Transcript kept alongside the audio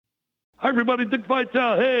Hi, everybody. Dick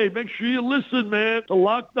Vitale. Hey, make sure you listen, man, to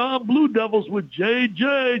Locked On Blue Devils with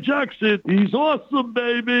J.J. Jackson. He's awesome,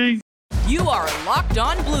 baby. You are Locked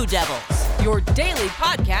On Blue Devils, your daily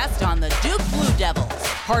podcast on the Duke Blue Devils,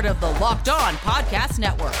 part of the Locked On Podcast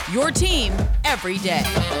Network, your team every day.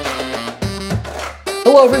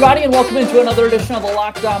 Hello, everybody, and welcome into another edition of the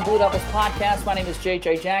Locked On Blue Devils podcast. My name is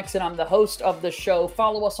J.J. Jackson. I'm the host of the show.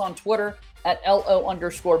 Follow us on Twitter at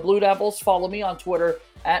LO_Blue Devils. Follow me on Twitter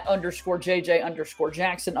at _JJ_Jackson_.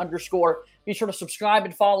 Be sure to subscribe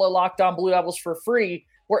and follow Locked On Blue Devils for free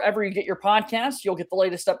wherever you get your podcasts. You'll get the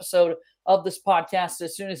latest episode of this podcast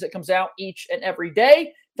as soon as it comes out each and every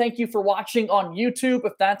day. Thank you for watching on YouTube.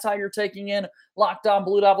 If that's how you're taking in Locked On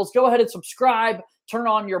Blue Devils, go ahead and subscribe. Turn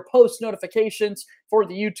on your post notifications for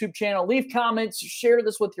the YouTube channel. Leave comments. Share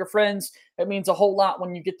this with your friends. It means a whole lot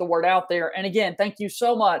when you get the word out there. And again, thank you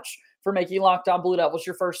so much for making Locked On Blue Devils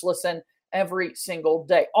your first listen every single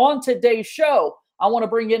day. On today's show, I want to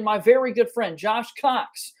bring in my very good friend, Josh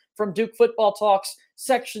Cox from Duke Football Talks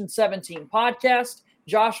Section 17 podcast.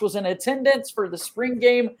 Josh was in attendance for the spring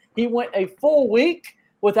game. He went a full week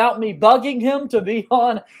without me bugging him to be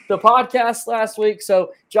on the podcast last week.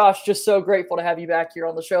 So, Josh, just so grateful to have you back here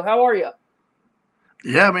on the show. How are you?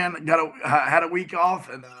 Yeah, man, had a week off,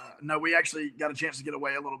 and no, we actually got a chance to get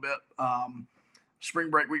away a little bit. Spring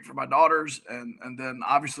break week for my daughters, and then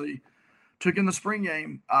obviously took in the spring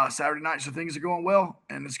game Saturday night, so things are going well,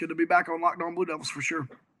 and it's good to be back on Locked On Blue Devils for sure.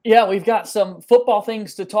 Yeah, we've got some football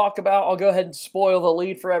things to talk about. I'll go ahead and spoil the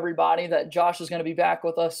lead for everybody that Josh is going to be back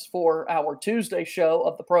with us for our Tuesday show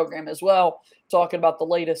of the program as well, talking about the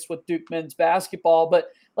latest with Duke men's basketball. But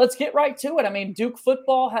let's get right to it. I mean, Duke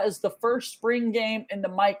football has the first spring game in the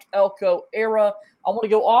Mike Elko era. I want to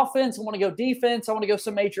go offense. I want to go defense. I want to go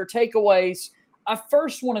some major takeaways. I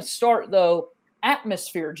first want to start, though,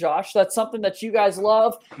 atmosphere, Josh. That's something that you guys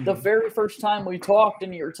love. The very first time we talked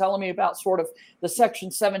and you were telling me about sort of the Section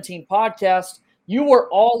 17 podcast, you were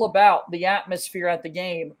all about the atmosphere at the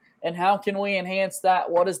game and how can we enhance that?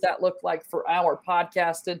 What does that look like for our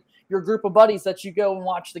podcast and your group of buddies that you go and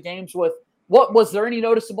watch the games with? Was there any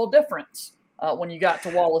noticeable difference when you got to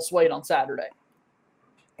Wallace Wade on Saturday?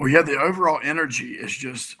 Well, yeah, the overall energy is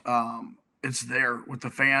just it's there with the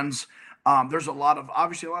fans. There's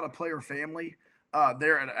obviously a lot of player family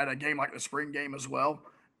there at a game like the spring game as well.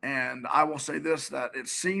 And I will say this, that it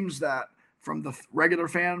seems that from the regular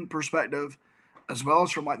fan perspective, as well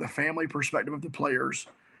as from like the family perspective of the players,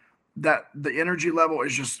 that the energy level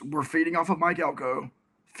is just, we're feeding off of Mike Elko,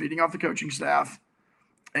 feeding off the coaching staff.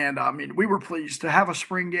 And I mean, we were pleased to have a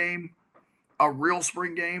spring game, a real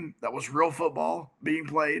spring game that was real football being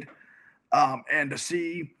played. And to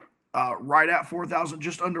see right at 4,000,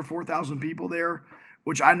 just under 4,000 people there,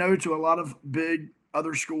 which I know to a lot of big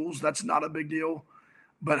other schools, that's not a big deal.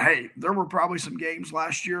 But hey, there were probably some games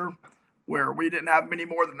last year where we didn't have many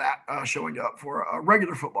more than that showing up for a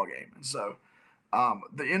regular football game. And so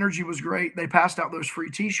the energy was great. They passed out those free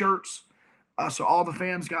T-shirts. So all the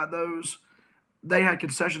fans got those. They had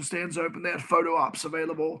concession stands open. They had photo ops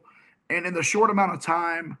available. And in the short amount of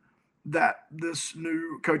time that this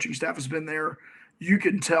new coaching staff has been there, you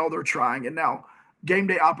can tell they're trying. And now game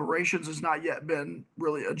day operations has not yet been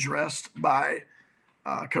really addressed by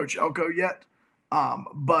Coach Elko yet.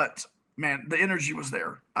 But, man, the energy was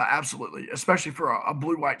there, absolutely, especially for a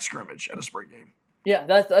blue-white scrimmage at a spring game. Yeah,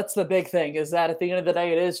 that's the big thing, is that at the end of the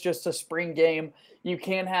day, it is just a spring game. You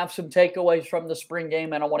can have some takeaways from the spring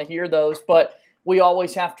game, and I want to hear those. But we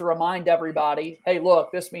always have to remind everybody, hey,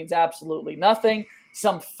 look, this means absolutely nothing.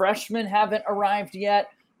 Some freshmen haven't arrived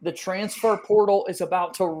yet. The transfer portal is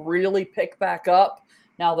about to really pick back up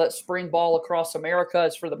now that spring ball across America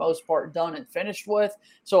is for the most part done and finished with.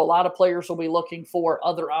 So a lot of players will be looking for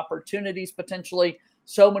other opportunities potentially.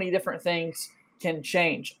 So many different things can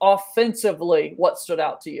change. Offensively, what stood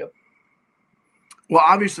out to you? Well,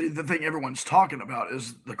 obviously the thing everyone's talking about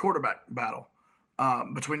is the quarterback battle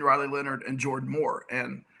between Riley Leonard and Jordan Moore.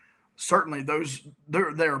 And certainly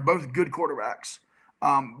they're both good quarterbacks,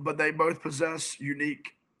 but they both possess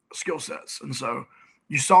unique skill sets. And so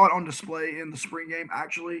you saw it on display in the spring game.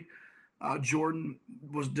 Actually, Jordan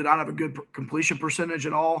did not have a good completion percentage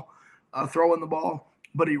at all throwing the ball,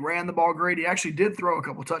 but he ran the ball great. He actually did throw a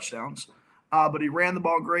couple touchdowns, but he ran the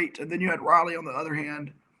ball great. And then you had Riley on the other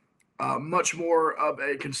hand, much more of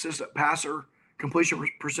a consistent passer. Completion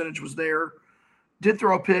percentage was there. Did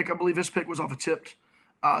throw a pick. I believe his pick was off a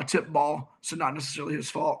tipped ball, so not necessarily his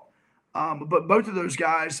fault. But both of those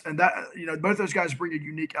guys, both those guys bring a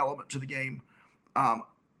unique element to the game. I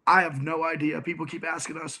have no idea. People keep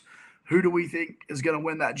asking us, who do we think is going to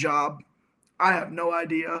win that job? I have no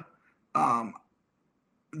idea.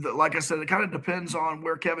 like I said, it kind of depends on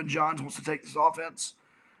where Kevin Johns wants to take this offense.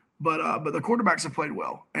 But the quarterbacks have played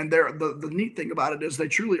well, and the neat thing about it is they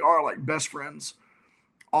truly are like best friends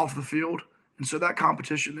off the field, and so that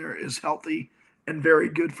competition there is healthy and very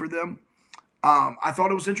good for them. I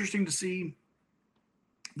thought it was interesting to see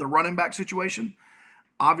the running back situation.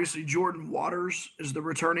 Obviously, Jordan Waters is the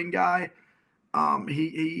returning guy.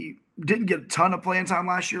 He didn't get a ton of playing time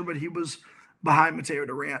last year, but he was behind Mateo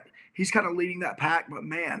Durant. He's kind of leading that pack, but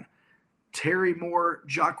man, Terry Moore,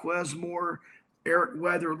 Jaquez Moore, Eric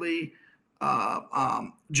Weatherly,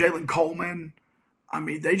 Jalen Coleman. I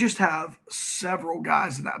mean, they just have several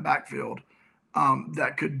guys in that backfield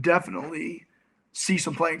that could definitely see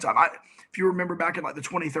some playing time. If you remember back in like the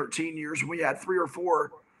 2013 years, we had 3 or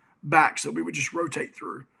 4 backs that we would just rotate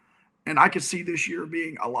through. And I could see this year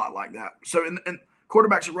being a lot like that. So in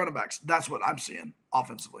quarterbacks and running backs, that's what I'm seeing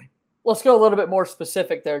offensively. Let's go a little bit more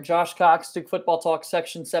specific there. Josh Cox, Duke Football Talk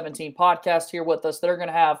Section 17 podcast here with us. They're going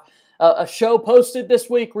to have a show posted this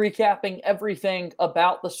week recapping everything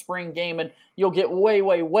about the spring game, and you'll get way,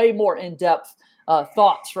 way, way more in-depth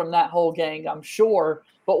thoughts from that whole gang, I'm sure.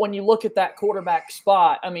 But when you look at that quarterback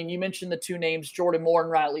spot, I mean, you mentioned the 2 names, Jordan Moore and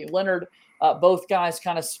Riley Leonard, both guys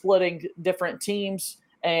kind of splitting different teams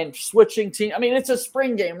and switching teams. I mean, it's a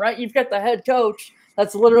spring game, right? You've got the head coach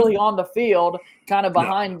that's literally on the field, kind of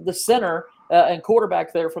behind the center and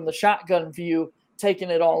quarterback there from the shotgun view, taking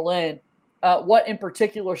it all in. What in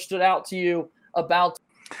particular stood out to you about?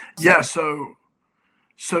 Yeah, so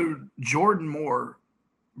Jordan Moore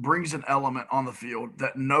brings an element on the field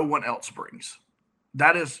that no one else brings.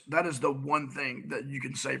 That is the one thing that you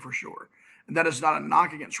can say for sure. And that is not a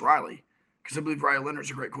knock against Riley, because I believe Riley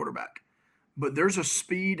Leonard's a great quarterback. But there's a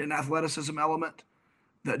speed and athleticism element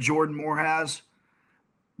that Jordan Moore has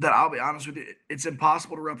that, I'll be honest with you, it's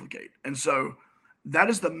impossible to replicate. And so that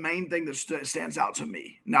is the main thing that stands out to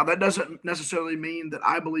me. Now, that doesn't necessarily mean that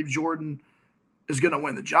I believe Jordan is going to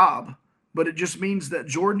win the job, but it just means that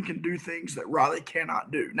Jordan can do things that Riley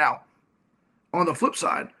cannot do. Now, on the flip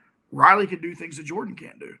side, Riley can do things that Jordan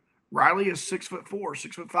can't do. Riley is 6'4",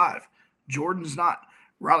 6'5". Jordan's not.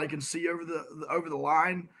 Riley can see over the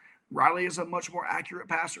line. Riley is a much more accurate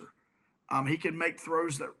passer. He can make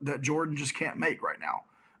throws that Jordan just can't make right now.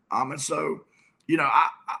 And so, you know,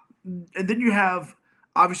 and then you have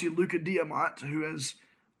obviously Luka Diamant, who has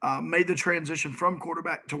made the transition from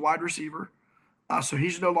quarterback to wide receiver. So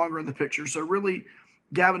he's no longer in the picture. So really,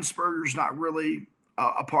 Gavin Spurrier's not really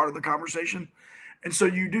a part of the conversation. And so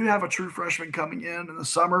you do have a true freshman coming in the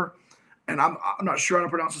summer. And I'm not sure how to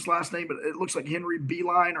pronounce his last name, but it looks like Henry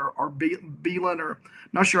Beeline or Beelan, or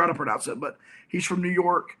not sure how to pronounce it. But he's from New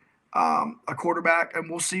York, a quarterback, and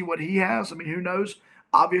we'll see what he has. I mean, who knows?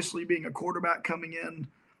 Obviously, being a quarterback coming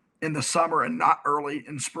in the summer and not early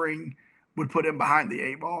in spring would put him behind the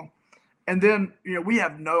 8 ball. And then, you know, we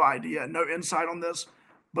have no idea, no insight on this,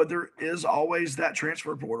 but there is always that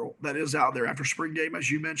transfer portal that is out there after spring game,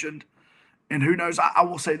 as you mentioned. And who knows? I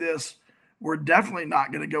will say this. We're definitely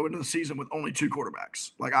not going to go into the season with only 2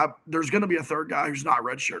 quarterbacks. There's going to be a third guy who's not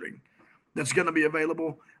redshirting that's going to be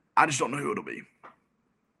available. I just don't know who it'll be.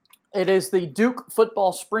 It is the Duke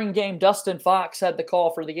football spring game. Dustin Fox had the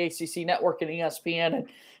call for the ACC Network and ESPN, and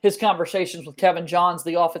his conversations with Kevin Johns,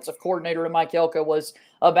 the offensive coordinator, and Mike Elko was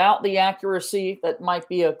about the accuracy that might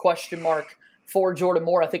be a question mark for Jordan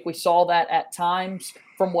Moore. I think we saw that at times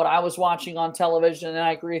from what I was watching on television, and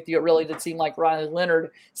I agree with you. It really did seem like Riley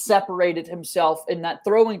Leonard separated himself in that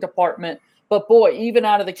throwing department. But, boy, even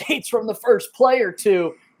out of the gates from the first play or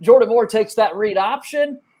two, Jordan Moore takes that read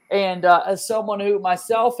option. And as someone who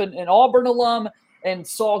myself and Auburn alum and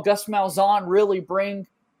saw Gus Malzahn really bring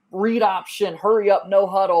read option, hurry up, no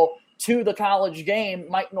huddle to the college game,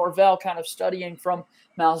 Mike Norvell kind of studying from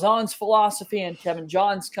Malzahn's philosophy, and Kevin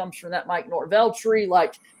Johns comes from that Mike Norvell tree.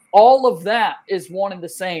 Like, all of that is one and the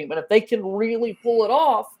same. And if they can really pull it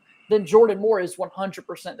off, then Jordan Moore is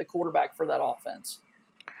 100% the quarterback for that offense.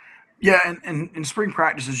 Yeah, and in spring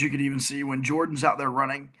practices, you could even see when Jordan's out there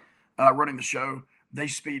running the show, they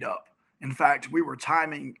speed up. In fact, we were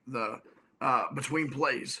timing the between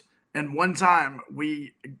plays, and one time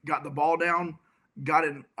we got the ball down, got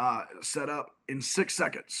it set up in 6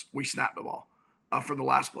 seconds. We snapped the ball for the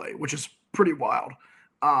last play, which is pretty wild.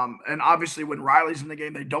 And obviously, when Riley's in the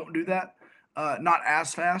game, they don't do that, not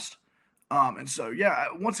as fast. And so, yeah,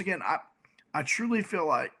 once again, I truly feel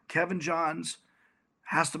like Kevin Johns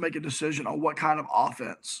has to make a decision on what kind of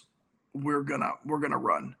offense we're gonna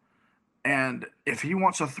run. And if he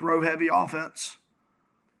wants a throw-heavy offense,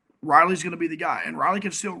 Riley's going to be the guy. And Riley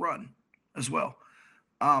can still run as well.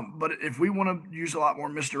 But if we want to use a lot more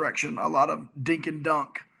misdirection, a lot of dink and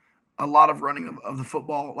dunk, a lot of running of the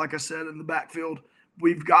football. Like I said, in the backfield,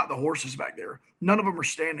 we've got the horses back there. None of them are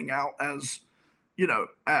standing out as,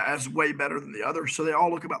 as way better than the others. So they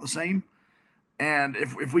all look about the same. And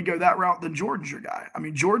if we go that route, then Jordan's your guy. I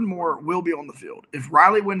mean, Jordan Moore will be on the field. If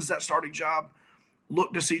Riley wins that starting job,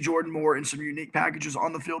 look to see Jordan Moore in some unique packages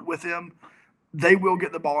on the field with him. They will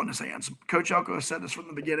get the ball in his hands. Coach Elko has said this from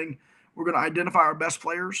the beginning. We're going to identify our best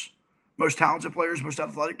players, most talented players, most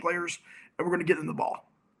athletic players, and we're going to get them the ball.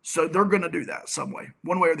 So they're going to do that some way,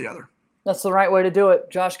 one way or the other. That's the right way to do it.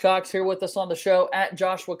 Josh Cox here with us on the show at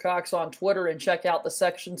Joshua Cox on Twitter, and check out the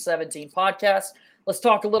Section 17 podcast. Let's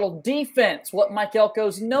talk a little defense, what Mike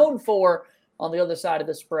Elko's known for on the other side of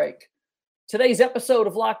this break. Today's episode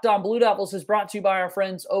of Locked On Blue Devils is brought to you by our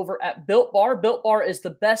friends over at Built Bar. Built Bar is the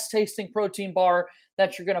best tasting protein bar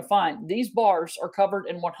that you're going to find. These bars are covered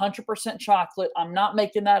in 100% chocolate. I'm not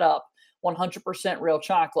making that up. 100% real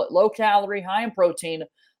chocolate. Low calorie, high in protein,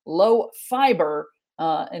 low fiber,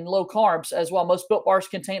 and low carbs as well. Most Built Bars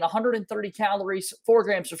contain 130 calories, 4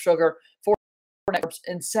 grams of sugar, 4 carbs,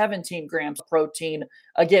 and 17 grams of protein.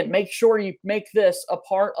 Again, make sure you make this a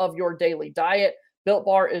part of your daily diet. Built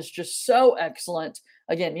Bar is just so excellent.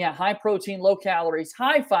 Again, high protein, low calories,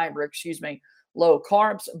 high fiber, low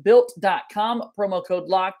carbs. Built.com, promo code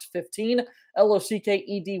LOCKED15,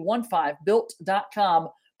 LOCKED15, Built.com,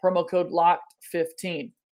 promo code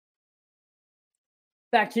LOCKED15.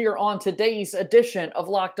 Back here on today's edition of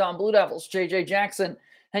Locked On Blue Devils, JJ Jackson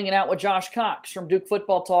hanging out with Josh Cox from Duke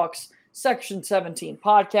Football Talks Section 17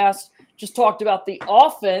 podcast. Just talked about the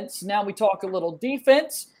offense. Now we talk a little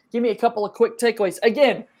defense. Give me a couple of quick takeaways.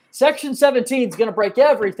 Again, Section 17 is going to break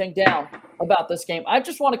everything down about this game. I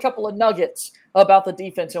just want a couple of nuggets about the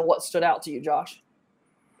defense and what stood out to you, Josh.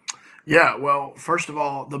 Yeah, well, first of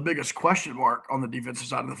all, the biggest question mark on the defensive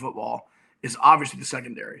side of the football is obviously the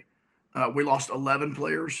secondary. We lost 11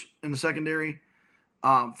 players in the secondary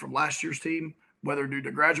from last year's team, whether due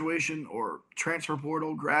to graduation or transfer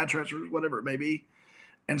portal, grad transfers, whatever it may be.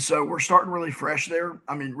 And so we're starting really fresh there.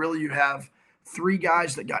 I mean, really, you have 3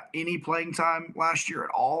 guys that got any playing time last year at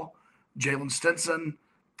all. Jalen Stinson,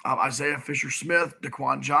 Isaiah Fisher-Smith,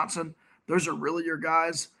 Daquan Johnson. Those are really your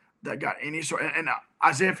guys that got any sort. And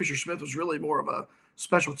Isaiah Fisher-Smith was really more of a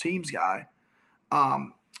special teams guy.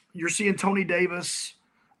 You're seeing Tony Davis,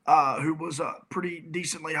 who was a pretty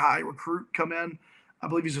decently high recruit, come in. I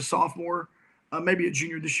believe he's a sophomore, maybe a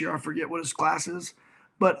junior this year. I forget what his class is.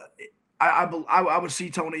 But I would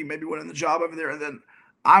see Tony maybe winning the job over there. And then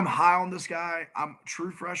I'm high on this guy. I'm a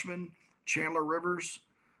true freshman, Chandler Rivers.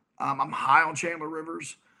 I'm high on Chandler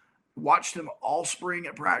Rivers. Watched him all spring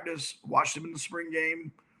at practice. Watched him in the spring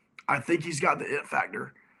game. I think he's got the it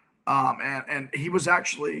factor. And he was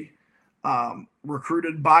actually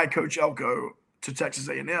recruited by Coach Elko to Texas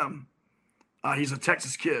A&M. He's a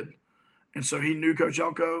Texas kid. And so he knew Coach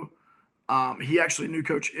Elko. He actually knew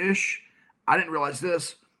Coach Ish. I didn't realize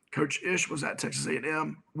this. Coach Ish was at Texas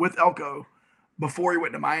A&M with Elko before he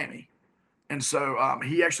went to Miami. And so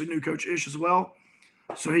he actually knew Coach Ish as well.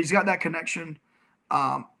 So he's got that connection.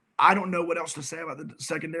 I don't know what else to say about the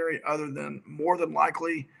secondary other than more than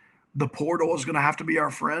likely the portal is going to have to be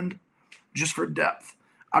our friend just for depth.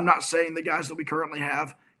 I'm not saying the guys that we currently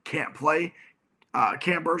have can't play.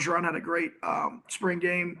 Cam Bergeron had a great spring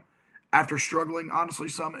game after struggling, honestly,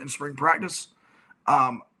 some in spring practice.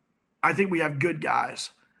 I think we have good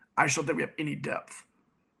guys. I just don't think we have any depth.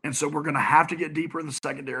 And so we're going to have to get deeper in the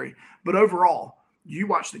secondary. But overall, you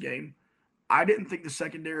watched the game. I didn't think the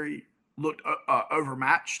secondary looked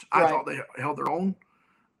overmatched. I thought they held their own.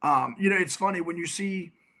 It's funny when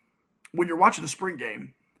you're watching the spring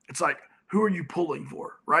game, it's like, who are you pulling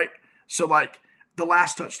for, right? So, like, the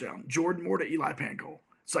last touchdown, Jordan Moore to Eli Pankow.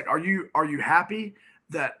 It's like, are you happy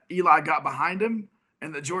that Eli got behind him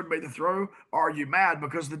and that Jordan made the throw? Or are you mad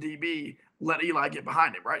because the DB let Eli get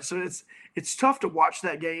behind him, right? So it's tough to watch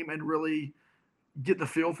that game and really get the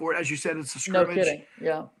feel for it. As you said, it's a scrimmage. No kidding,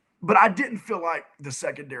 yeah. But I didn't feel like the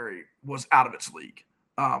secondary was out of its league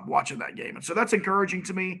watching that game. And so that's encouraging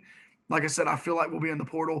to me. Like I said, I feel like we'll be in the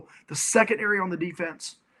portal. The secondary on the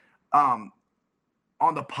defense, on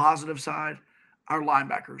the positive side, our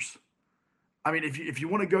linebackers. I mean, if you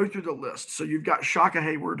want to go through the list, so you've got Shaka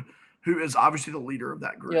Hayward, who is obviously the leader of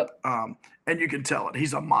that group. Yep. And you can tell it.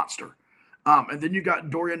 He's a monster. And then you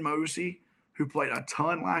got Dorian Mosi, who played a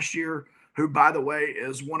ton last year, who, by the way,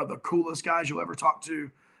 is one of the coolest guys you'll ever talk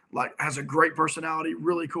to. Like, has a great personality,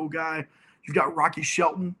 really cool guy. You've got Rocky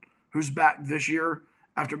Shelton, who's back this year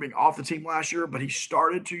after being off the team last year, but he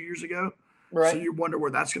started 2 years ago. Right. So you wonder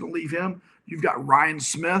where that's going to leave him. You've got Ryan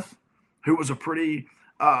Smith, who was a pretty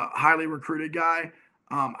highly recruited guy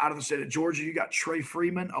out of the state of Georgia. You got Trey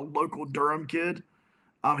Freeman, a local Durham kid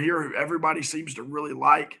here who everybody seems to really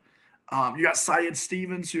like. You got Syed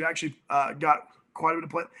Stevens, who actually got quite a bit of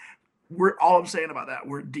play. All I'm saying about that,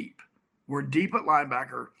 we're deep. We're deep at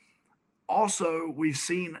linebacker. Also, we've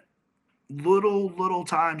seen little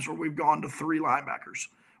times where we've gone to 3 linebackers.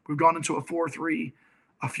 We've gone into a 4-3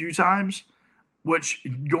 a few times, which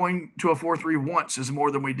going to a 4-3 once is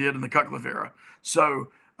more than we did in the Cutcliffe era.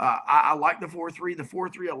 So I like the 4-3. The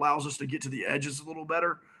 4-3 allows us to get to the edges a little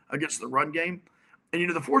better against the run game. And,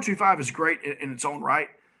 the 4-2-5 is great in its own right.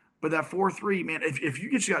 But that 4-3, man, if you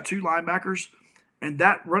got 2 linebackers and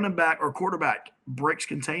that running back or quarterback breaks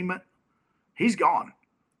containment, he's gone.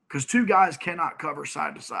 Because 2 guys cannot cover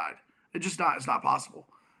side to side. It's not possible.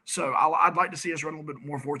 So I'd like to see us run a little bit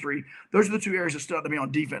more 4-3. Those are the 2 areas that stood out to me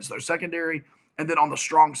on defense, though. Secondary, and then on the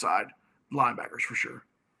strong side, linebackers for sure.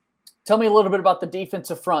 Tell me a little bit about the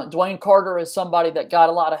defensive front. DeWayne Carter is somebody that got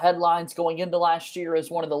a lot of headlines going into last year as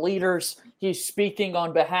one of the leaders. He's speaking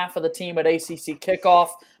on behalf of the team at ACC kickoff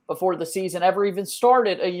before the season ever even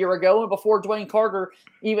started a year ago, and before DeWayne Carter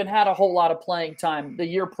even had a whole lot of playing time. The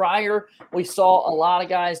year prior, we saw a lot of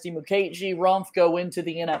guys, Dimukeji, Rumph, go into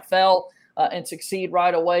the NFL and succeed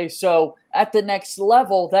right away. So at the next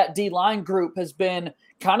level, that D-line group has been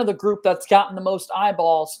kind of the group that's gotten the most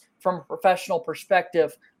eyeballs from a professional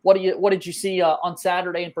perspective. What did you see on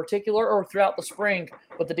Saturday in particular, or throughout the spring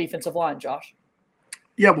with the defensive line, Josh?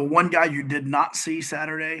 Yeah, well, one guy you did not see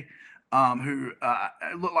Saturday, who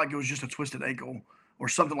it looked like it was just a twisted ankle or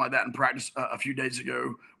something like that in practice a few days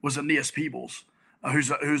ago, was Aeneas Peebles,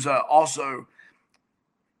 who's also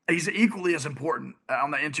he's equally as important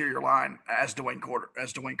on the interior line as DeWayne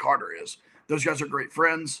Carter is. Those guys are great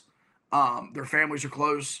friends. Their families are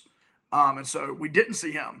close, and so we didn't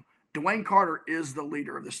see him. DeWayne Carter is the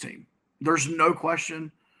leader of this team. There's no question.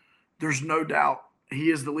 There's no doubt.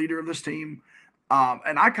 He is the leader of this team.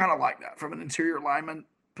 And I kind of like that from an interior lineman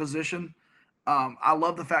position. I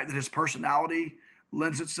love the fact that his personality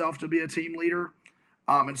lends itself to be a team leader.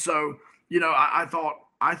 And so, I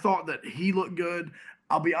thought that he looked good.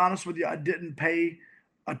 I'll be honest with you. I didn't pay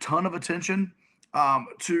a ton of attention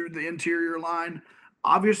to the interior line.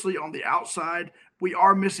 Obviously, on the outside, we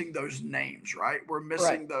are missing those names, right? We're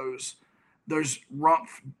missing those Rumph,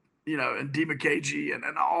 and Dimukeji and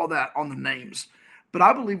all that on the names. But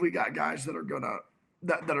I believe we got guys that are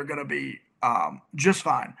gonna be just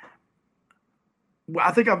fine. Well,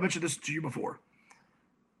 I think I've mentioned this to you before.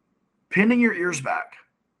 Pinning your ears back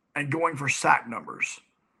and going for sack numbers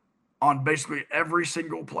on basically every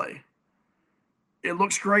single play. It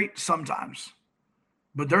looks great sometimes,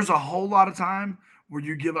 but there's a whole lot of time where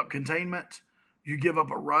you give up containment, you give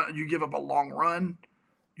up a run, you give up a long run,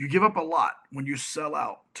 you give up a lot when you sell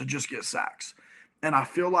out to just get sacks. And I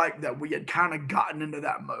feel like that we had kind of gotten into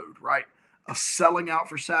that mode, right, of selling out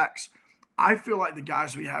for sacks. I feel like the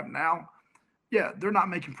guys we have now, yeah, they're not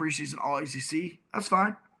making preseason All-ACC. That's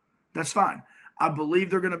fine. That's fine. I believe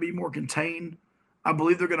they're going to be more contained. I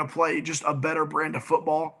believe they're going to play just a better brand of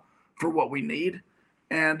football for what we need.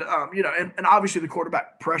 And, and obviously the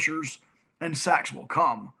quarterback pressures and sacks will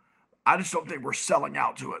come. I just don't think we're selling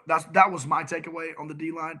out to it. That was my takeaway on the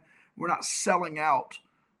D-line. We're not selling out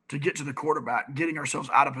to get to the quarterback, getting ourselves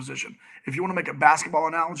out of position. If you want to make a basketball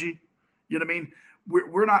analogy, you know what I mean?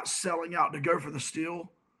 We're not selling out to go for the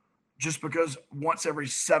steal just because once every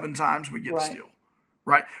 7 times we get the steal,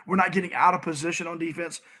 right? We're not getting out of position on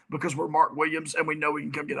defense because we're Mark Williams and we know we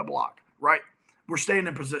can come get a block, right? We're staying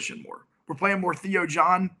in position more. We're playing more Theo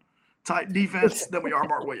John type defense than we are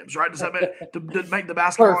Mark Williams, right? Does that to make the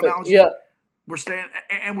basketball analogy? Yeah. We're staying,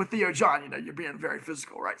 and with Theo John, you're being very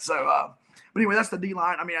physical, right? So, but anyway, that's the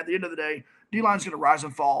D-line. I mean, at the end of the day, D-line's going to rise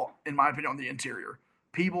and fall, in my opinion, on the interior.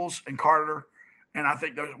 Peebles and Carter, and I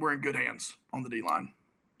think we're in good hands on the D-line.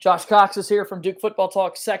 Josh Cox is here from Duke Football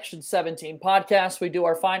Talk Section 17 podcast. We do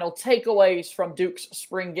our final takeaways from Duke's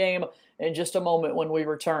spring game in just a moment when we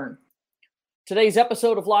return. Today's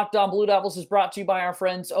episode of Locked On Blue Devils is brought to you by our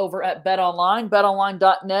friends over at BetOnline.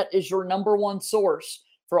 BetOnline.net is your number one source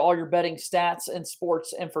for all your betting stats and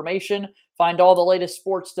sports information. Find all the latest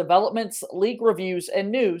sports developments, league reviews, and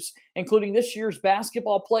news, including this year's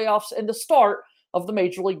basketball playoffs and the start of the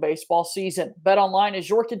Major League Baseball season. BetOnline is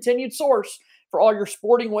your continued source for all your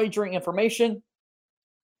sporting wagering information,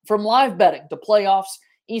 from live betting to playoffs,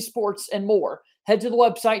 esports, and more. Head to the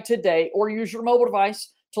website today or use your mobile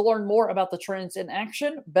device to learn more about the trends in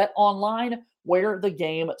action. BetOnline, where the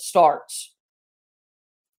game starts.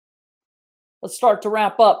 Let's start to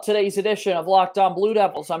wrap up today's edition of Locked On Blue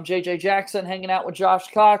Devils. I'm JJ Jackson, hanging out with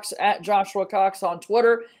Josh Cox at Joshua Cox on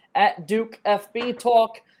Twitter, at Duke FB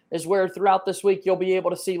Talk. is where throughout this week you'll be able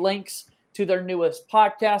to see links to their newest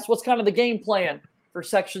podcast. What's kind of the game plan for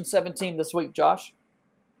Section 17 this week, Josh?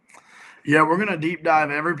 Yeah, we're going to deep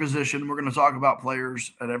dive every position. We're going to talk about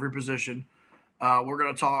players at every position. We're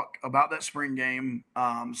going to talk about that spring game,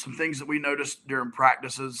 some things that we noticed during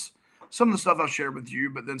practices, some of the stuff I've shared with you,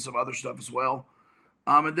 but then some other stuff as well.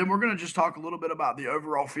 And then we're going to just talk a little bit about the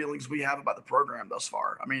overall feelings we have about the program thus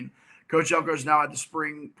far. I mean, Coach Elko's now had the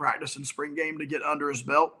spring practice and spring game to get under his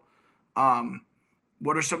belt.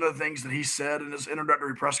 What are some of the things that he said in his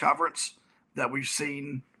introductory press conference that we've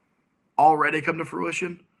seen already come to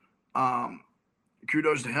fruition?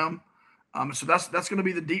 Kudos to him. So that's going to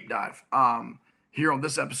be the deep dive here on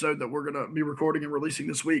this episode that we're going to be recording and releasing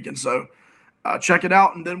this week. And so check it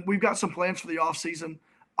out. And then we've got some plans for the off season.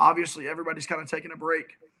 Obviously, everybody's kind of taking a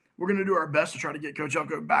break. We're going to do our best to try to get Coach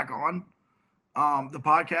Elko back on the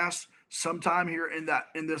podcast sometime here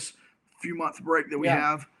in this few month break that we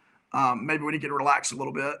have. Maybe when he can relax a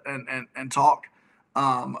little bit and talk.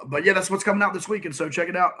 But yeah, that's what's coming out this week. And so check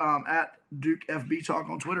it out at Duke FB Talk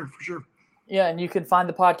on Twitter for sure. Yeah, and you can find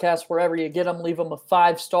the podcast wherever you get them. Leave them a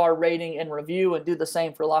 5-star rating and review, and do the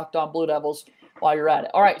same for Locked On Blue Devils while you're at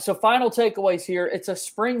it. All right, so final takeaways here. It's a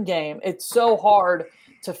spring game. It's so hard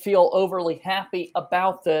to feel overly happy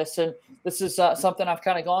about this, and this is something I've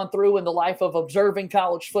kind of gone through in the life of observing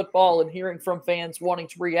college football and hearing from fans wanting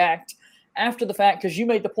to react after the fact, because you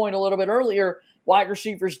made the point a little bit earlier, wide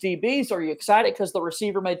receivers, DBs, are you excited because the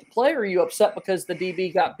receiver made the play, or are you upset because the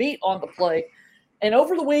DB got beat on the play? And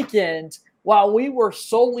over the weekend, while we were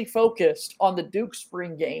solely focused on the Duke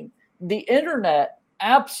spring game, the internet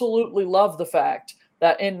absolutely loved the fact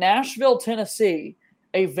that in Nashville, Tennessee,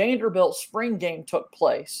 a Vanderbilt spring game took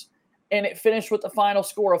place, and it finished with the final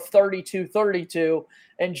score of 32-32,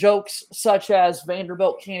 and jokes such as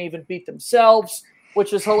Vanderbilt can't even beat themselves,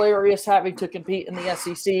 which is hilarious, having to compete in the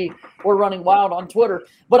SEC. We're running wild on Twitter.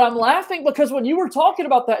 But I'm laughing because when you were talking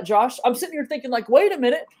about that, Josh, I'm sitting here thinking, like, wait a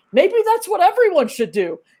minute, maybe that's what everyone should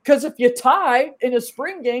do. Because if you tie in a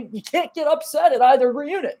spring game, you can't get upset at either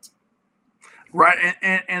unit. Right,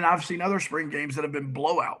 and I've seen other spring games that have been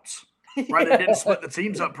blowouts, right? They didn't split the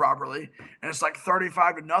teams up properly, and it's like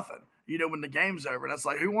 35-0. When the game's over. That's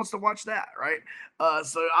like, who wants to watch that, right?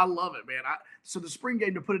 So I love it, man. So the spring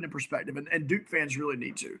game, to put it in perspective, and Duke fans really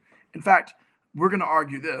need to. In fact, we're going to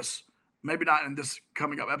argue this, maybe not in this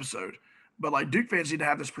coming up episode, but like Duke fans need to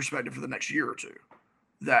have this perspective for the next year or two,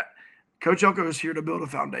 that Coach Elko is here to build a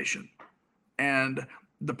foundation. And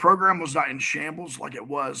the program was not in shambles like it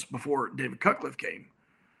was before David Cutcliffe came,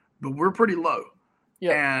 but we're pretty low.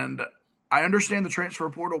 Yep. And I understand the transfer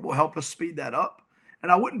portal will help us speed that up.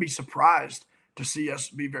 And I wouldn't be surprised to see us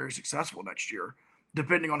be very successful next year,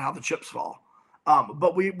 depending on how the chips fall.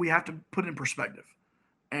 But we have to put in perspective.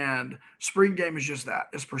 And spring game is just that.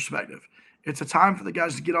 It's perspective. It's a time for the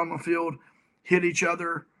guys to get on the field, hit each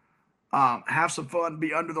other, have some fun,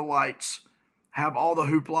 be under the lights, have all the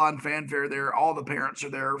hoopla and fanfare there. All the parents are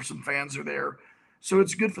there. Some fans are there. So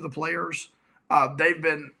it's good for the players. They've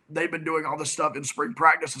been doing all this stuff in spring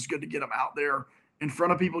practice. It's good to get them out there in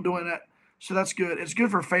front of people doing it. So that's good. It's good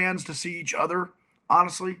for fans to see each other,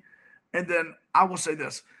 honestly. And then I will say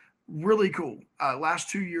this, really cool. Last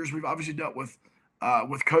 2 years, we've obviously dealt with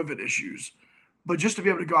COVID issues, but just to be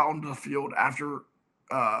able to go out onto the field after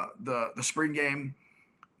the spring game,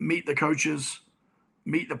 meet the coaches,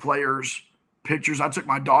 meet the players, pictures. I took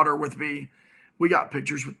my daughter with me. We got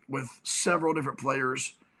pictures with several different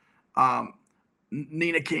players.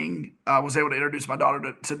 Nina King, I was able to introduce my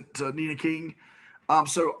daughter to Nina King.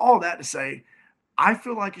 So all that to say, I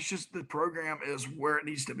feel like it's just the program is where it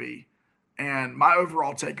needs to be. And my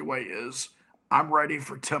overall takeaway is I'm ready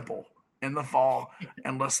for Temple in the fall,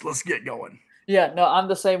 and let's get going. Yeah, no, I'm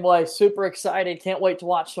the same way. Super excited. Can't wait to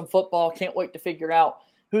watch some football. Can't wait to figure out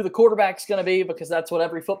who the quarterback's going to be, because that's what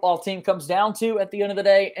every football team comes down to at the end of the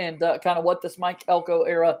day, and kind of what this Mike Elko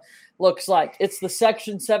era looks like. It's the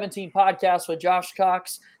Section 17 podcast with Josh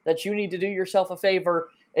Cox that you need to do yourself a favor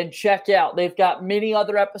and check out. They've got many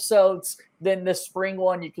other episodes than this spring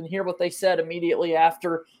one. You can hear what they said immediately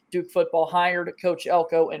after Duke football hired Coach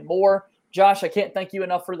Elko and more. Josh, I can't thank you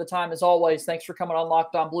enough for the time as always. Thanks for coming on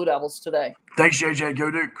Locked On Blue Devils today. Thanks, JJ. Go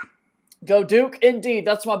Duke. Go Duke, indeed.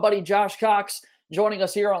 That's my buddy Josh Cox joining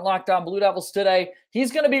us here on Locked On Blue Devils today.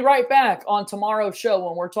 He's going to be right back on tomorrow's show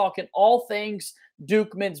when we're talking all things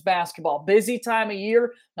Duke men's basketball. Busy time of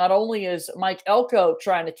year. Not only is Mike Elko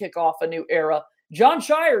trying to kick off a new era, Jon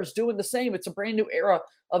Scheyer's doing the same. It's a brand new era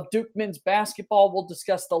of Duke men's basketball. We'll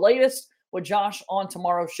discuss the latest with Josh on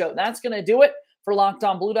tomorrow's show. That's going to do it for Locked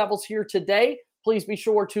On Blue Devils here today. please be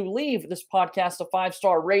sure to leave this podcast a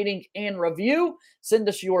 5-star rating and review. Send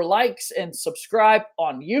us your likes and subscribe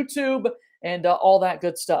on YouTube and all that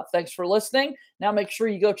good stuff. Thanks for listening. Now make sure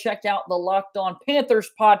you go check out the Locked On Panthers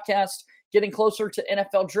podcast, getting closer to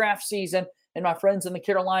NFL draft season. And my friends in the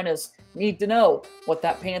Carolinas need to know what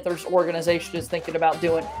that Panthers organization is thinking about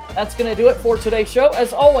doing. That's going to do it for today's show.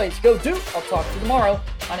 As always, go Duke. I'll talk to you tomorrow.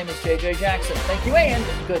 My name is JJ Jackson. Thank you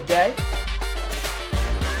and good day.